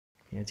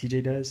Yeah,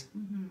 TJ does.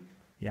 Mm-hmm.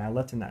 Yeah, I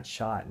left in that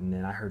shot, and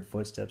then I heard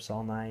footsteps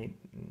all night,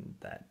 and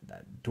that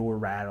door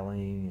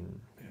rattling,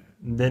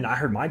 and then I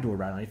heard my door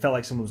rattling. It felt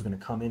like someone was going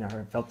to come in.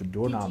 Felt the Did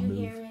doorknob you move.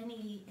 hear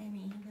any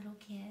little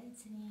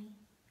kids? Any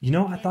You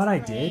know, I kids thought I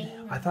did.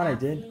 playing I or thought I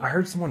did. I laughing?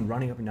 heard someone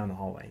running up and down the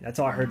hallway. That's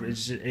all I heard.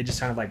 Yeah. It just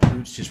sounded like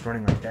boots just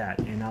running like that,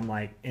 and I'm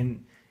like,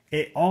 and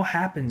it all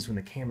happens when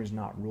the camera's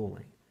not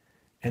rolling,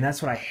 and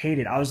that's what I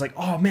hated. I was like,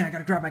 oh man, I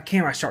gotta grab my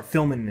camera. I start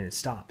filming, and it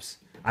stops.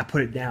 I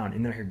put it down,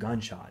 and then I hear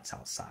gunshots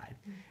outside,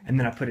 and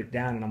then I put it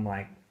down, and I'm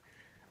like,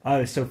 oh,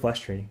 it's so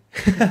frustrating.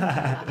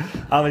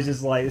 I was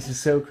just like, this is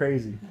so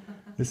crazy.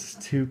 This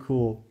is too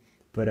cool.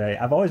 But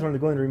I've always wanted to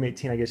go in the roommate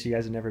team. I guess you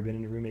guys have never been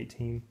in a roommate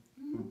team.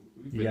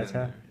 We've You been guys in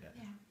have? there,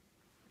 Yeah.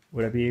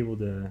 Would I be able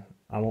to?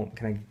 I won't.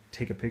 Can I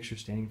take a picture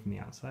standing from the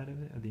outside of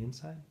it, or the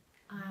inside?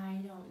 I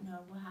don't know.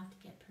 We'll have to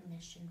get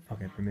permission. For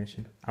Okay, that.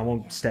 permission. I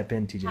won't Yeah. step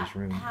in TJ's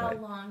room. How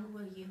But long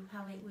will you?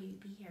 How late will you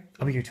be here?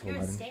 I'll be here till You're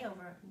 11. gonna stay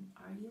over,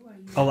 are you? Or are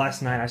you? Oh,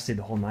 last night I stayed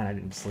the whole night. I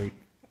didn't sleep.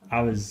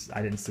 I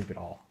didn't sleep at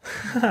all.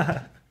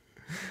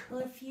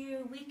 Well,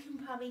 we can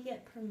probably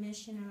get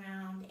permission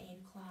around 8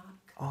 o'clock.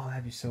 Oh,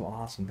 that'd be so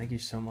awesome. Thank you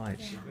so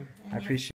much. Yeah. I And if- appreciate.